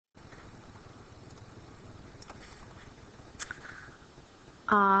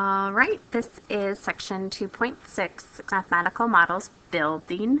All right, this is section 2.6, mathematical models,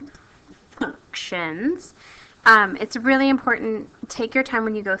 building functions. It's really important, take your time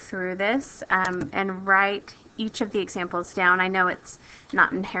when you go through this and write each of the examples down. I know it's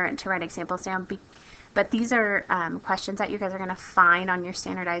not inherent to write examples down, but these are questions that you guys are going to find on your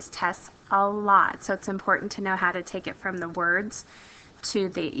standardized tests a lot. So it's important to know how to take it from the words to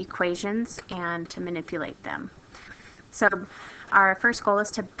the equations and to manipulate them. So our first goal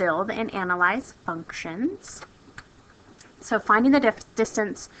is to build and analyze functions. So finding the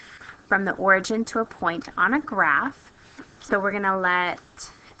distance from the origin to a point on a graph. So we're going to let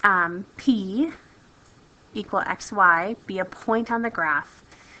P equal xy be a point on the graph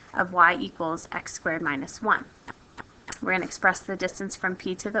of y equals x squared minus 1. We're going to express the distance from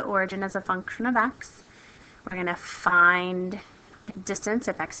P to the origin as a function of x. We're going to find distance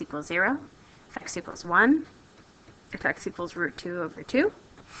if x equals 0, if x equals 1, if x equals root 2 over 2.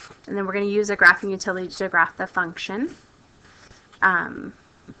 And then we're going to use a graphing utility to graph the function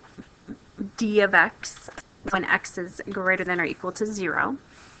d of x when x is greater than or equal to 0,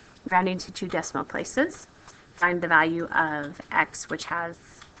 rounding to 2 decimal places. Find the value of x, which has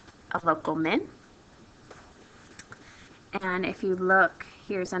a local min. And if you look,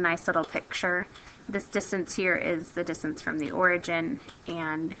 here's a nice little picture. This distance here is the distance from the origin,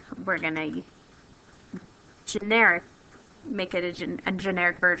 and we're going to make it a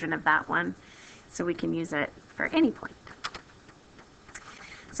generic version of that one so we can use it for any point.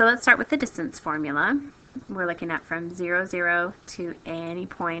 So let's start with the distance formula. We're looking at from 0, 0 to any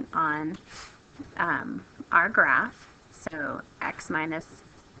point on our graph. So x minus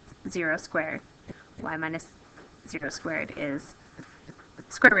 0 squared, y minus 0 squared is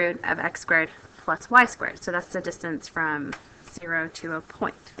square root of x squared plus y squared. So that's the distance from 0 to a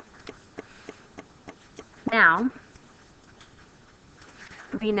point. Now,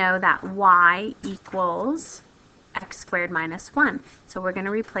 we know that y equals x squared minus 1. So we're going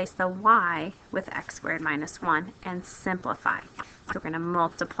to replace the y with x squared minus 1 and simplify. So we're going to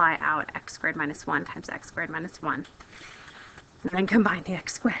multiply out x squared minus 1 times x squared minus 1. And then combine the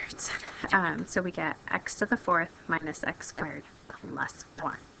x squareds. So we get x to the 4th minus x squared plus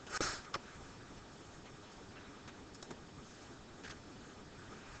 1.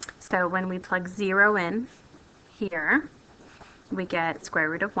 So when we plug 0 in here, we get square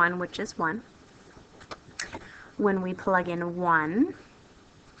root of 1, which is 1. When we plug in 1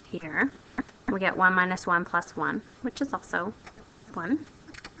 here, we get 1 minus 1 plus 1, which is also 1.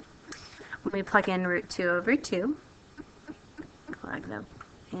 When we plug in root 2 over 2, plug them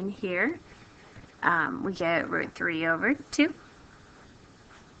in here, we get root 3 over 2.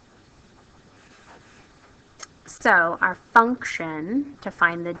 So our function to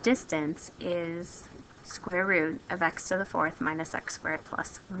find the distance is square root of x to the 4th minus x squared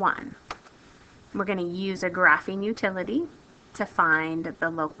plus 1. We're going to use a graphing utility to find the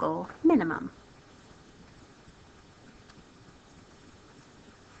local minimum.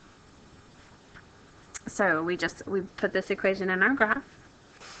 So we put this equation in our graph.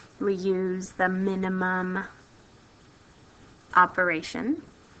 We use the minimum operation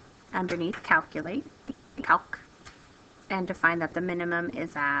underneath calc, and to find that the minimum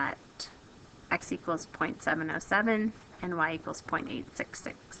is at x equals 0.707 and y equals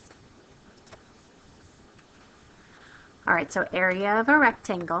 0.866. All right, so area of a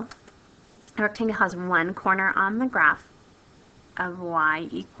rectangle. A rectangle has one corner on the graph of y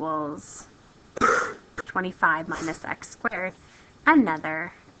equals 25 minus x squared,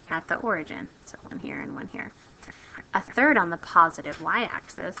 another at the origin, so one here and one here. A third on the positive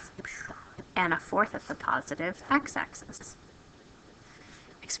y-axis, and a fourth at the positive x-axis.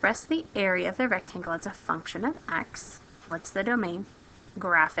 Express the area of the rectangle as a function of x. What's the domain?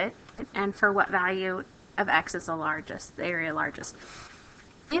 Graph it, and for what value of x is the largest, the area largest.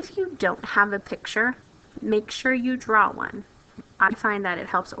 If you don't have a picture, make sure you draw one. I find that it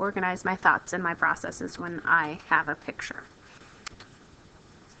helps organize my thoughts and my processes when I have a picture.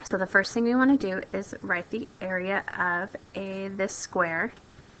 So the first thing we want to do is write the area of this square.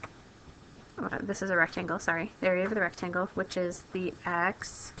 This is a rectangle, sorry. The area of the rectangle, which is the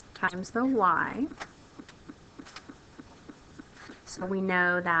x times the y. So we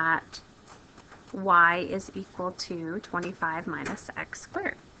know that y is equal to 25 minus x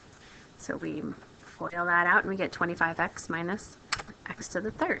squared. So we FOIL that out and we get 25x minus x to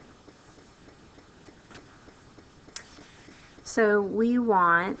the third. So we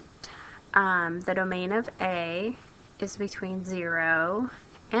want the domain of A is between 0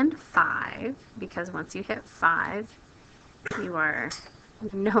 and 5, because once you hit 5, you are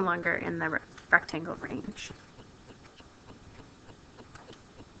no longer in the rectangle range.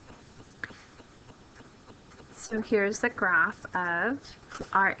 So here's the graph of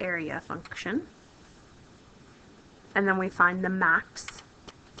our area function. And then we find the max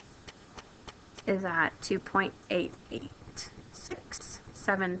is at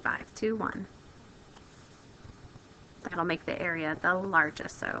 2.886751. That'll make the area the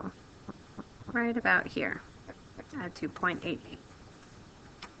largest, so right about here at 2.88.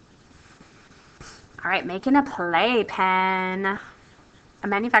 All right, making a playpen. A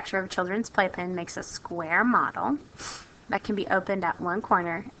manufacturer of a children's playpen makes a square model that can be opened at one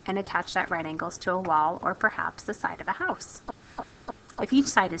corner and attached at right angles to a wall or perhaps the side of a house. If each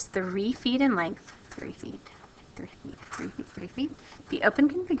side is 3 feet in length, 3 feet, 3 feet, 3 feet, 3 feet, the open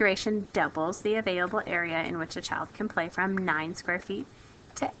configuration doubles the available area in which a child can play from 9 square feet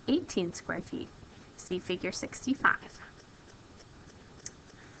to 18 square feet. See figure 65.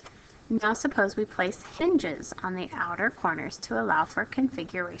 Now suppose we place hinges on the outer corners to allow for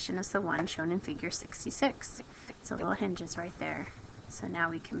configuration as the one shown in figure 66. So little hinges right there. So now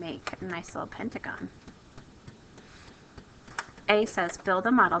we can make a nice little pentagon. A says build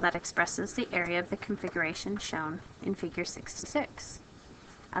a model that expresses the area of the configuration shown in figure 66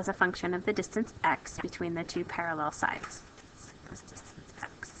 as a function of the distance x between the two parallel sides. This distance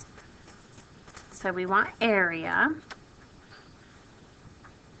x. So we want area.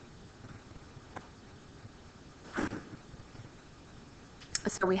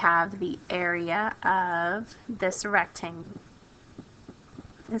 So we have the area of this rectangle,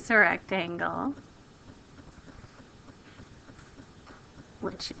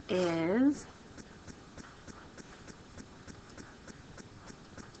 which is,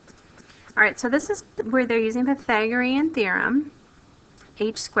 all right, so this is where they're using Pythagorean theorem.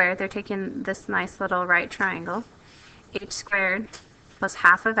 H squared, they're taking this nice little right triangle. H squared plus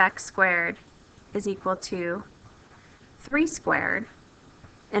half of x squared is equal to 3 squared.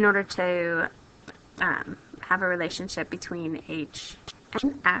 In order to have a relationship between h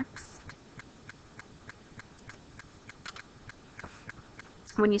and x.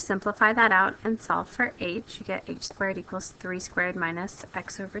 When you simplify that out and solve for h, you get h squared equals 3 squared minus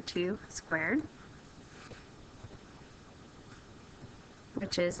x over 2 squared,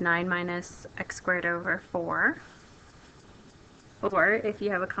 which is 9 minus x squared over 4. Or, if you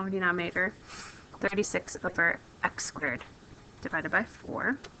have a common denominator, 36 over x squared divided by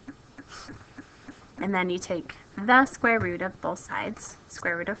 4. And then you take the square root of both sides.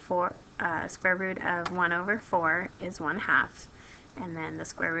 Square root of 1 over 4 is 1/2. And then the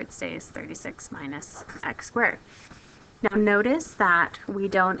square root stays 36 minus x squared. Now notice that we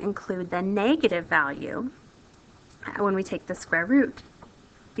don't include the negative value when we take the square root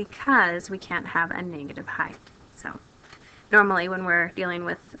because we can't have a negative height. So normally when we're dealing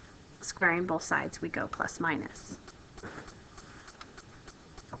with squaring both sides, we go plus minus.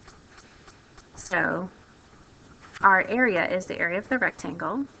 So our area is the area of the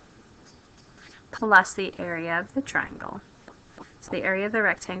rectangle plus the area of the triangle. So the area of the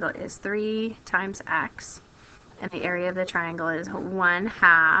rectangle is 3 times x, and the area of the triangle is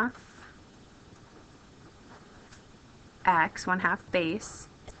 1/2 x, 1/2 base,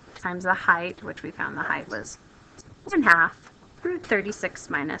 times the height, which we found the height was 1/2 root 36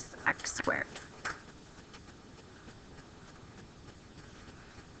 minus x squared.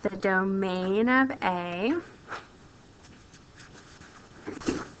 The domain of A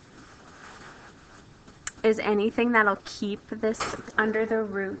is anything that'll keep this under the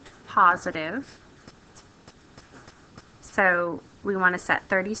root positive. So we want to set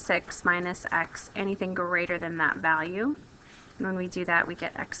 36 minus x, anything greater than that value. And when we do that, we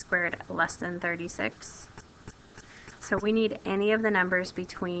get x squared less than 36. So we need any of the numbers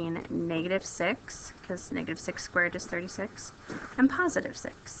between -6, because -6 squared is 36, and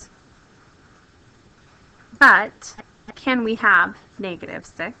 +6. But can we have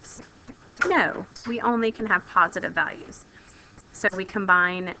 -6? No, we only can have positive values. So we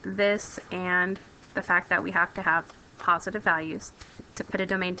combine this and the fact that we have to have positive values to put a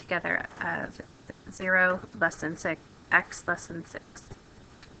domain together of 0 less than 6, x less than 6.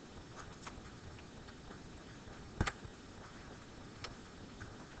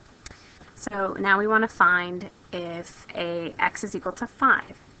 So now we want to find if x is equal to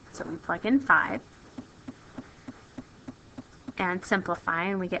 5. So we plug in 5 and simplify,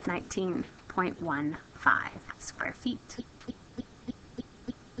 and we get 19.15 square feet.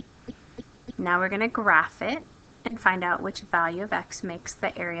 Now we're going to graph it and find out which value of x makes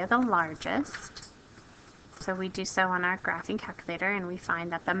the area the largest. So we do so on our graphing calculator, and we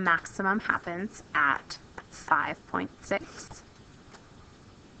find that the maximum happens at 5.6,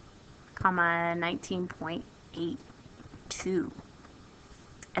 19.82.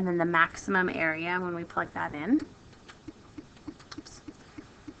 And then the maximum area when we plug that in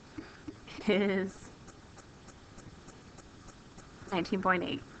is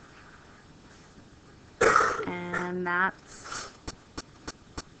 19.8. And that's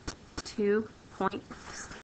 2.4